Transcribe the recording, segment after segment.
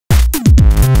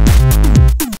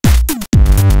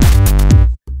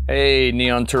Hey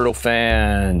Neon Turtle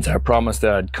fans, I promised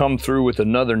that I'd come through with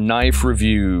another knife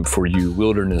review for you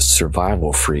wilderness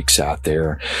survival freaks out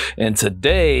there. And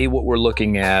today what we're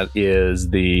looking at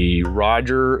is the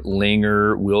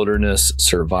RogerLinget wilderness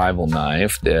survival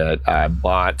knife that I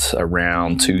bought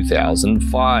around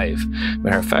 2005.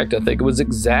 Matter of fact, I think it was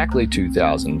exactly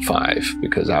 2005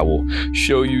 because I will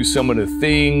show you some of the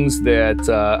things that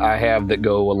I have that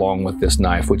go along with this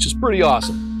knife, which is pretty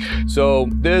awesome. So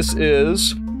this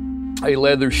is a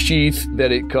leather sheath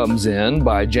that it comes in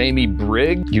by Jamie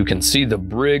Briggs. You can see the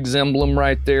Briggs emblem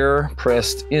right there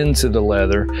pressed into the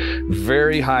leather.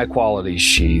 Very high quality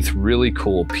sheath, really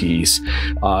cool piece.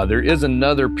 There is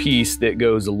another piece that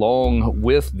goes along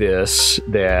with this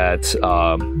that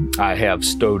I have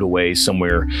stowed away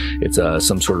somewhere. It's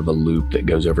some sort of a loop that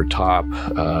goes over top,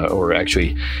 or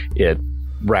actually it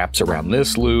wraps around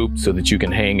this loop so that you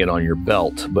can hang it on your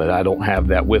belt, but I don't have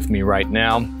that with me right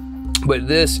now. But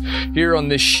this here on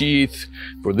this sheath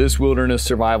for this wilderness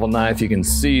survival knife, you can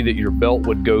see that your belt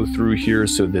would go through here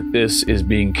so that this is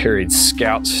being carried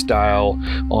scout style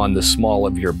on the small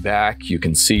of your back. You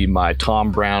can see my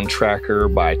Tom Brown tracker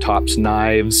by Tops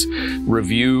Knives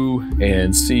review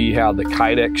and see how the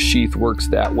Kydex sheath works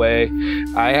that way.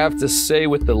 I have to say,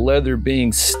 with the leather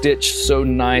being stitched so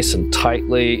nice and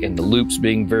tightly and the loops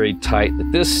being very tight,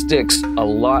 that this sticks a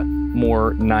lot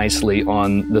more nicely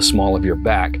on the small of your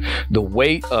back. The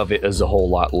weight of it is a whole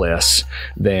lot less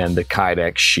than the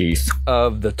Kydex sheath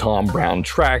of the Tom Brown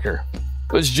tracker.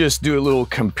 Let's just do a little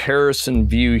comparison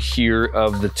view here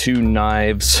of the two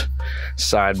knives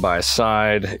side by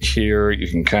side. Here you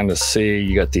can kind of see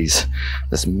you got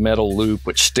this metal loop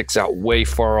which sticks out way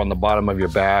far on the bottom of your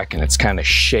back, and it's kind of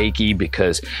shaky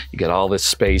because you got all this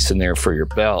space in there for your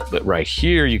belt. But right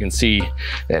here you can see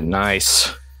that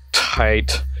nice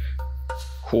tight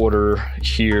quarter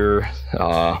here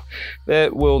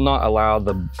that will not allow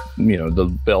the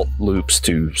belt loops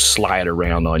to slide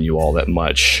around on you all that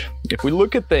much. If we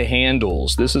look at the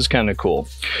handles, this is kind of cool.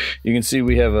 You can see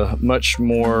we have a much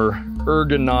more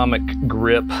ergonomic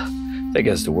grip, I think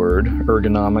that's the word,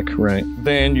 ergonomic, right,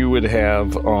 than you would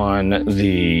have on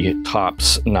the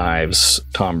Tops Knives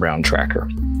Tom Brown tracker.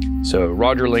 So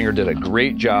RogerLinget did a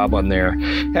great job on there.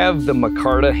 Have the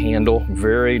micarta handle,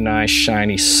 very nice,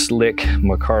 shiny, slick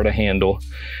micarta handle.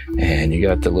 And you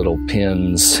got the little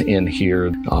pins in here.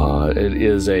 It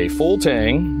is a full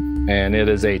tang and it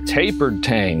is a tapered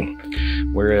tang.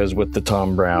 Whereas with the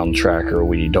Tom Brown tracker,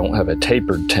 we don't have a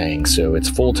tapered tang. So it's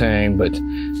full tang, but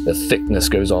the thickness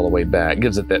goes all the way back.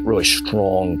 Gives it that really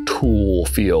strong tool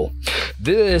feel.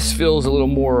 This feels a little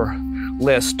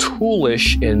less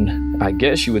toolish and I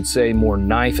guess you would say more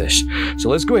knife-ish. So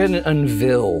let's go ahead and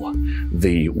unveil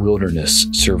the wilderness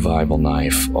survival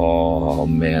knife. Oh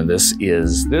man, this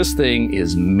thing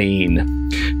is mean.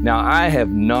 Now I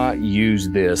have not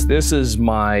used this. This is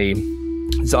my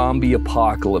zombie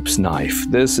apocalypse knife.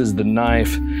 This is the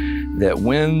knife that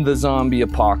when the zombie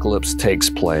apocalypse takes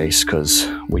place, because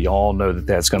we all know that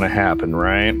that's going to happen,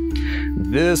 right?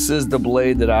 This is the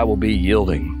blade that I will be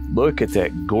yielding. Look at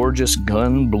that gorgeous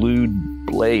gun-blued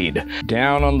blade.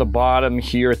 Down on the bottom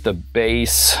here at the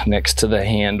base next to the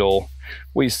handle,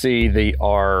 we see the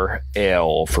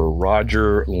RL for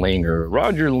RogerLinget.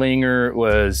 RogerLinget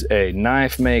was a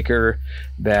knife maker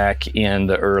back in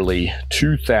the early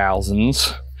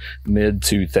 2000s, mid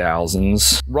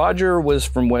 2000s. Roger was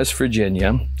from West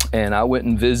Virginia, and I went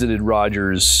and visited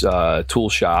Roger's tool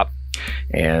shop.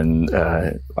 And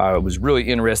I was really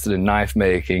interested in knife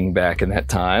making back in that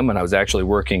time, and I was actually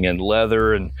working in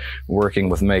leather and working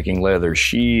with making leather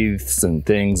sheaths and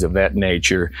things of that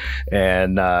nature.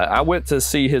 And I went to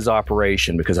see his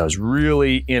operation because I was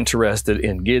really interested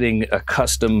in getting a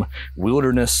custom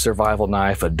wilderness survival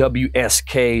knife, a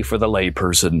WSK for the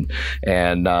layperson.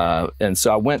 And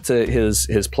so I went to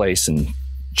his place and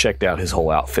checked out his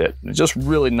whole outfit. It's just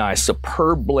really nice,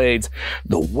 superb blades.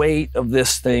 The weight of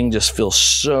this thing just feels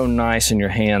so nice in your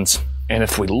hands. And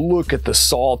if we look at the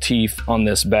saw teeth on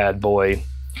this bad boy,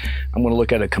 I'm going to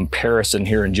look at a comparison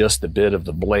here in just a bit of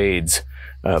the blades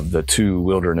of the two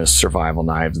wilderness survival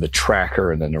knives, the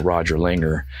tracker and then the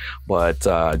RogerLinget.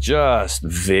 But just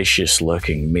vicious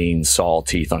looking, mean saw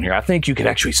teeth on here. I think you could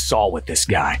actually saw with this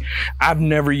guy. I've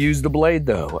never used the blade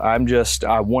though. I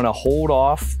want to hold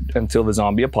off until the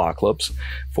zombie apocalypse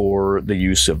for the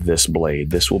use of this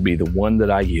blade. This will be the one that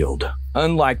I yield.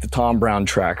 Unlike the Tom Brown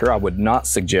Tracker, I would not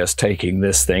suggest taking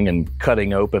this thing and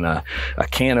cutting open a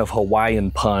can of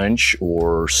Hawaiian Punch,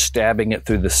 or stabbing it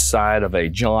through the side of a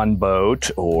John boat,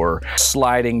 or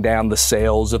sliding down the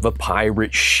sails of a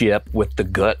pirate ship with the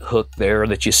gut hook there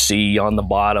that you see on the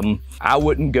bottom. I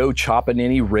wouldn't go chopping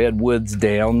any redwoods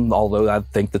down, although I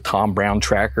think the Tom Brown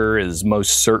Tracker is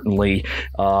most certainly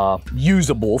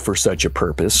usable for such a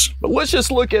purpose. But let's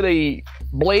just look at a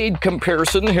blade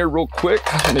comparison here real quick.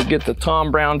 Let me get the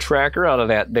Tom Brown Tracker out of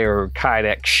that there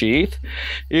Kydex sheath.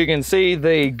 You can see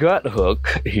the gut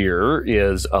hook here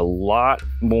is a lot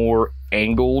more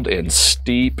angled and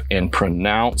steep and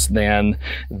pronounced than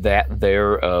that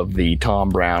there of the Tom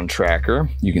Brown Tracker.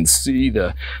 You can see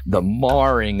the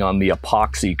marring on the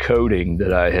epoxy coating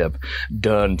that I have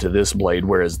done to this blade,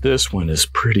 whereas this one is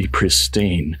pretty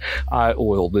pristine. I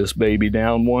oil this baby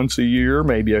down once a year,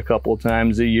 maybe a couple of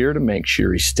times a year, to make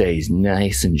sure he stays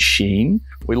nice and sheen.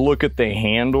 We look at the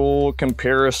handle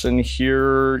comparison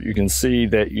here. You can see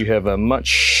that you have a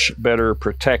much better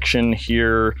protection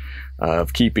here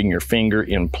of keeping your finger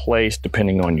in place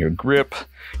depending on your grip.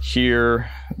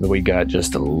 Here we got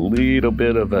just a little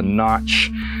bit of a notch,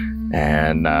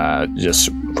 and just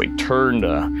if we turn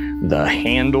the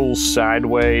handle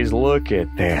sideways, look at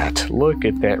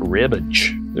that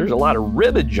ribbage. There's a lot of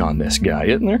ribbage on this guy,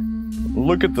 isn't there?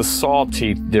 Look at the saw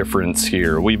teeth difference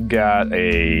here. We've got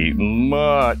a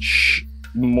much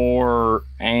more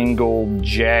angled,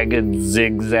 jagged,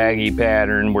 zigzaggy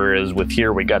pattern, whereas with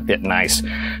here we got that nice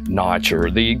notcher.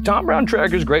 The Tom Brown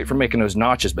Tracker is great for making those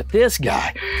notches, but this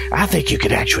guy, I think you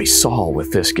could actually saw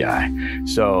with this guy.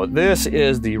 So this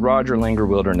is the RogerLinget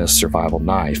Wilderness Survival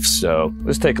Knife. So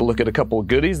let's take a look at a couple of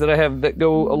goodies that I have that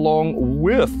go along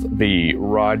with the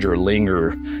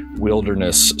RogerLinget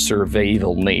Wilderness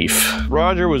Survival Knife.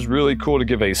 Roger was really cool to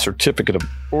give a certificate of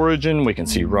origin. We can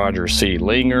see Roger C.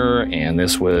 Linger, and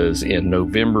this was in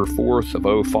November 4th of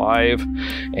 05,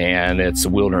 and it's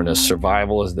Wilderness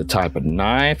Survival is the type of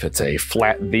knife. It's a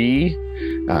flat V,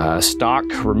 stock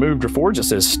removed or forged. It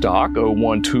says stock,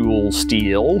 01 tool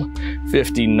steel,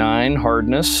 59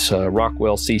 hardness,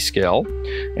 Rockwell C scale,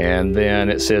 and then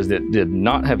it says that it did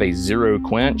not have a zero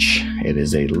quench. It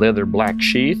is a leather black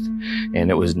sheath, and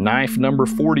it was knife number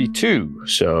 42.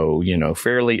 So, you know,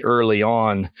 fairly early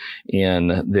on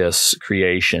in this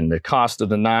creation. The cost of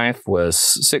the knife was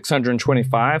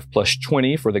 $625 plus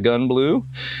 20 for the gun blue,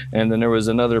 and then there was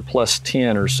another plus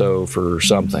 10 or so for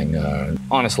something.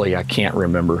 Honestly, I can't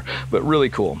remember, but really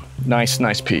cool.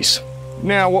 Nice piece.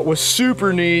 Now, what was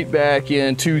super neat back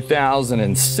in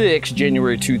 2006,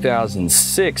 January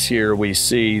 2006 here, we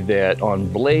see that on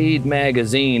Blade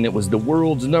magazine, it was the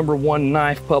world's #1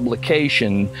 knife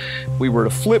publication. We were to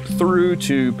flip through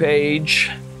to page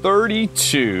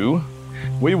 32.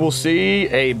 We will see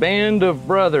a band of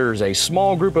brothers, a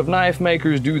small group of knife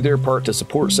makers, do their part to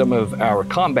support some of our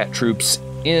combat troops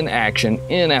in action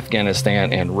in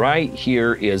Afghanistan. And right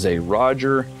here is a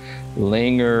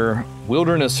RogerLinget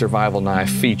Wilderness Survival Knife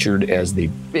featured as the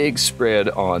big spread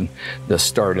on the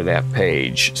start of that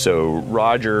page. So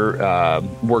Roger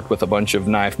worked with a bunch of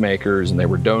knife makers, and they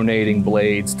were donating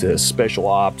blades to special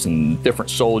ops and different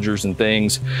soldiers and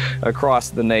things across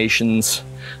the nations.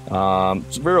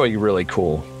 It's really, really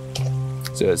cool.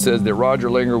 So it says that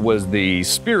RogerLinget was the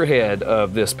spearhead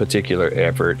of this particular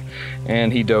effort,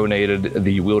 and he donated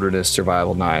the Wilderness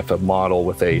Survival Knife, a model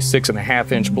with a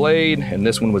 6.5-inch blade, and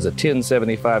this one was a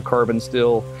 1075 carbon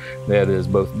steel that is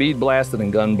both bead blasted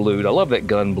and gun blued. I love that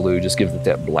gun blue, just gives it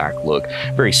that black look.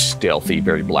 Very stealthy,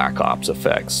 very Black Ops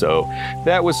effect. So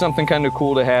that was something kind of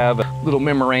cool to have. A little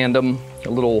memorandum, a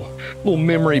little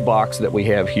memory box that we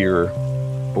have here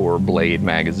for Blade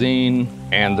magazine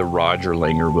and the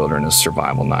RogerLinget Wilderness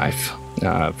Survival Knife.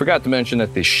 Forgot to mention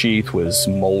that the sheath was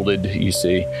molded, you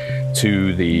see,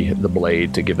 to the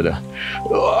blade to give it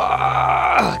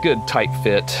a good tight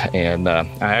fit. And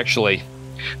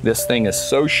this thing is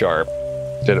so sharp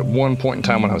that at one point in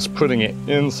time when I was putting it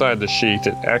inside the sheath,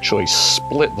 it actually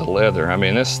split the leather. I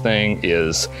mean, this thing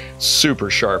is super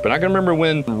sharp. And I can remember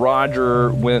when Roger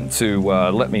went to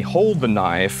let me hold the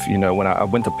knife, you know, when I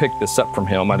went to pick this up from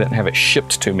him, I didn't have it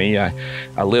shipped to me. I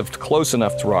lived close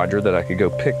enough to Roger that I could go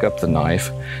pick up the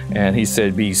knife. And he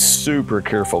said, be super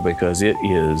careful because it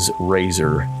is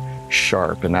razor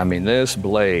sharp. And I mean, this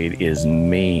blade is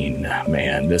mean,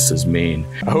 man. This is mean.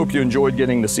 I hope you enjoyed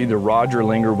getting to see the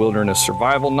RogerLinget Wilderness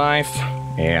Survival Knife.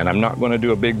 And I'm not going to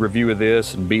do a big review of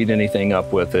this and beat anything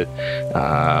up with it,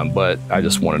 but I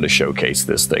just wanted to showcase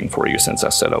this thing for you since I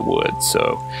said I would.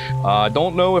 So I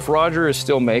don't know if Roger is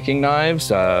still making knives.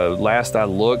 Last I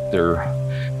looked, there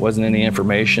wasn't any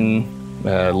information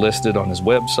listed on his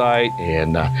website,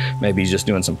 and maybe he's just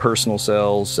doing some personal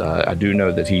sales. I do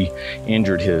know that he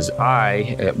injured his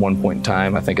eye at one point in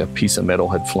time. I think a piece of metal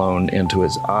had flown into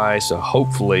his eye, so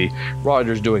hopefully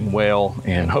Roger's doing well,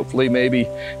 and hopefully maybe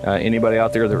anybody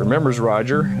out there that remembers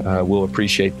Roger will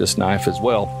appreciate this knife as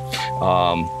well.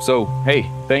 So hey,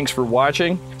 thanks for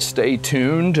watching. Stay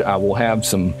tuned. I will have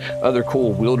some other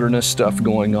cool wilderness stuff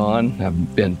going on.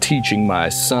 I've been teaching my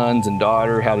sons and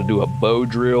daughter how to do a bow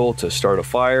drill to start a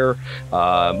fire.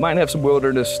 Might have some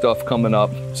wilderness stuff coming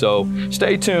up, so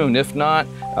stay tuned. If not,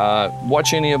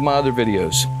 watch any of my other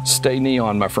videos. Stay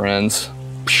neon, my friends.